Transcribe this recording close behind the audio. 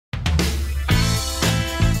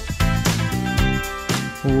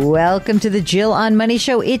Welcome to the Jill on Money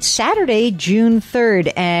Show. It's Saturday, June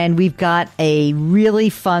 3rd, and we've got a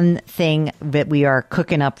really fun thing that we are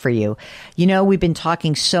cooking up for you. You know, we've been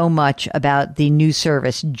talking so much about the new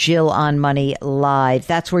service, Jill on Money Live.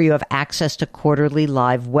 That's where you have access to quarterly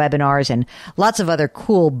live webinars and lots of other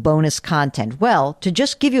cool bonus content. Well, to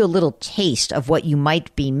just give you a little taste of what you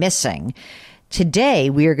might be missing, today,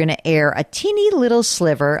 we are going to air a teeny little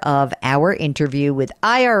sliver of our interview with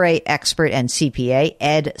IRA expert and CPA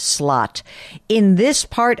Ed Slott. In this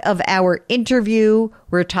part of our interview,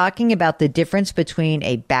 we're talking about the difference between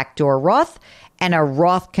a backdoor Roth and a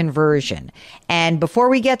Roth conversion. And before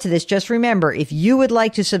we get to this, just remember, if you would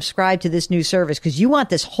like to subscribe to this new service, because you want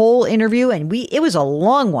this whole interview, and it was a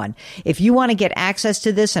long one. If you want to get access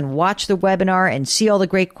to this and watch the webinar and see all the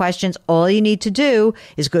great questions, all you need to do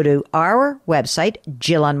is go to our website,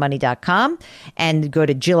 jillonmoney.com, and go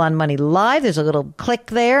to Jill on Money Live. There's a little click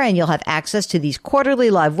there, and you'll have access to these quarterly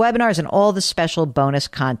live webinars and all the special bonus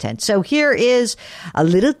content. So here is a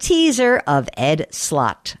little teaser of Ed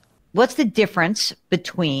Slott. What's the difference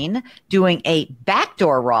between doing a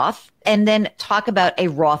backdoor Roth and then talk about a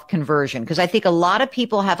Roth conversion? Because I think a lot of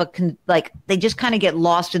people have they just kind of get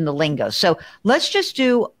lost in the lingo. So let's just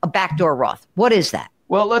do a backdoor Roth. What is that?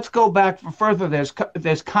 Well, let's go back further.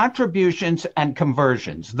 There's contributions and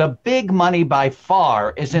conversions. The big money by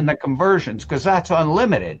far is in the conversions because that's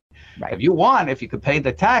unlimited. Right. If you could pay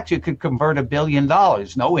the tax, you could convert $1 billion,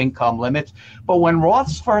 no income limits. But when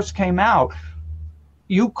Roths first came out,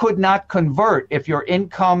 you could not convert if your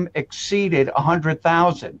income exceeded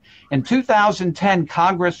 $100,000. In 2010,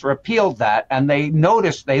 Congress repealed that, and they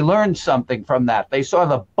learned something from that. They saw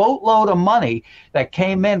the boatload of money that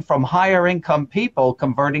came in from higher income people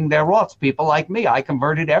converting their Roths. People like me, I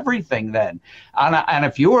converted everything then. And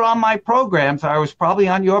if you were on my programs, I was probably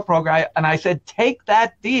on your program, and I said, take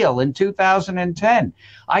that deal in 2010.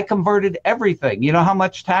 I converted everything. You know how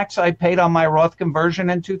much tax I paid on my Roth conversion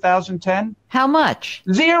in 2010? How much?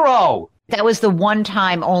 Zero. That was the one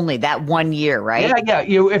time only, that 1 year, right? Yeah.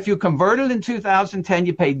 If you converted in 2010,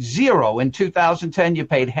 you paid zero. In 2010, you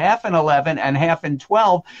paid half in 11 and half in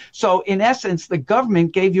 12. So in essence, the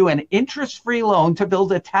government gave you an interest-free loan to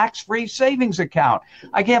build a tax-free savings account.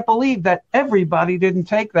 I can't believe that everybody didn't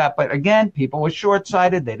take that. But again, people were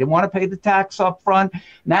short-sighted. They didn't want to pay the tax up front.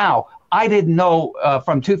 Now, I didn't know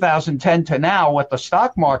from 2010 to now what the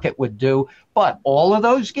stock market would do, but all of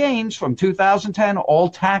those gains from 2010, all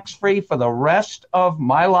tax-free for the rest of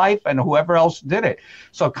my life and whoever else did it.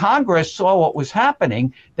 So Congress saw what was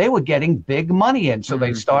happening. They were getting big money in. So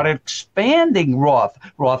they started expanding Roth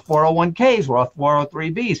 401ks, Roth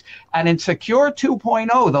 403bs. And in Secure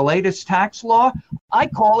 2.0, the latest tax law, I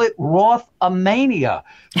call it Roth-a-mania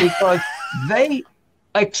because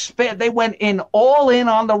they went all in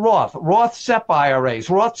on the Roth SEP IRAs,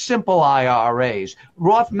 Roth Simple IRAs,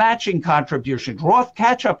 Roth matching contributions, Roth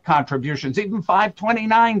catch-up contributions, even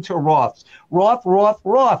 529 to Roths,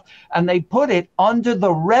 Roth. And they put it under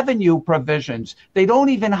the revenue provisions. They don't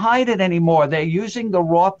even hide it anymore. They're using the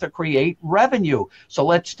Roth to create revenue. So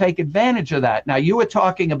let's take advantage of that. Now, you were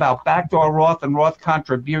talking about backdoor Roth and Roth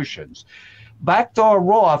contributions. Backdoor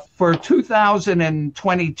Roth for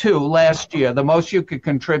 2022, last year, the most you could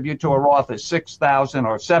contribute to a Roth is $6,000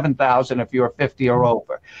 or $7,000 if you're 50 or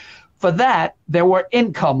over. For that, there were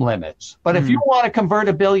income limits. But if you want to convert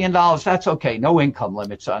 $1 billion, that's okay. No income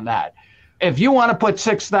limits on that. If you want to put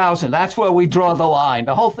 $6,000, that's where we draw the line.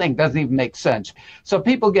 The whole thing doesn't even make sense. So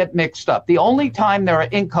people get mixed up. The only time there are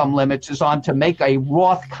income limits is on to make a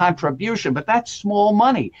Roth contribution, but that's small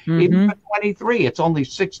money. Even for 23, it's only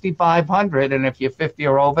 $6,500, and if you're 50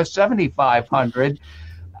 or over, $7,500.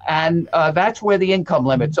 And that's where the income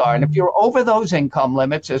limits are. And if you're over those income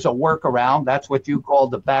limits, there's a workaround. That's what you call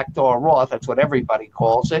the backdoor Roth. That's what everybody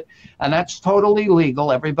calls it. And that's totally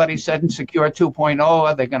legal. Everybody said in Secure 2.0,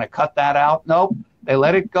 are they going to cut that out? Nope. They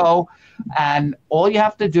let it go. And all you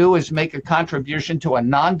have to do is make a contribution to a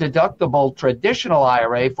non-deductible traditional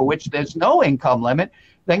IRA for which there's no income limit,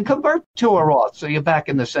 then convert to a Roth. So you're back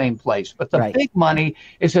in the same place. But the big money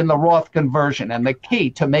is in the Roth conversion. And the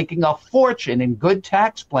key to making a fortune in good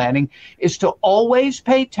tax planning is to always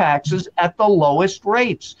pay taxes at the lowest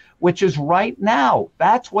rates, which is right now.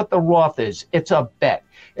 That's what the Roth is. It's a bet.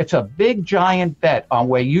 It's a big, giant bet on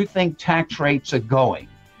where you think tax rates are going.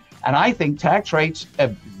 And I think tax rates,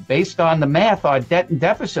 based on the math, our debt and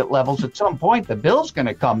deficit levels, at some point, the bill's going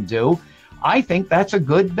to come due. I think that's a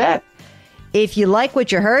good bet. If you like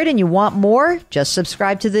what you heard and you want more, just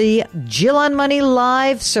subscribe to the Jill on Money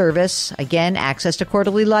Live service. Again, access to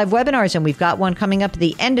quarterly live webinars. And we've got one coming up at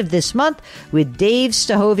the end of this month with Dave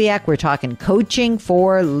Stachowiak. We're talking coaching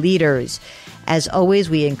for leaders. As always,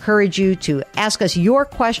 we encourage you to ask us your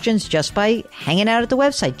questions just by hanging out at the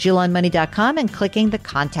website, JillOnMoney.com, and clicking the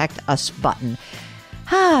Contact Us button.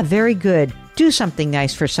 Very good. Do something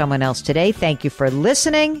nice for someone else today. Thank you for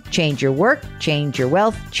listening. Change your work, change your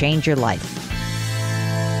wealth, change your life.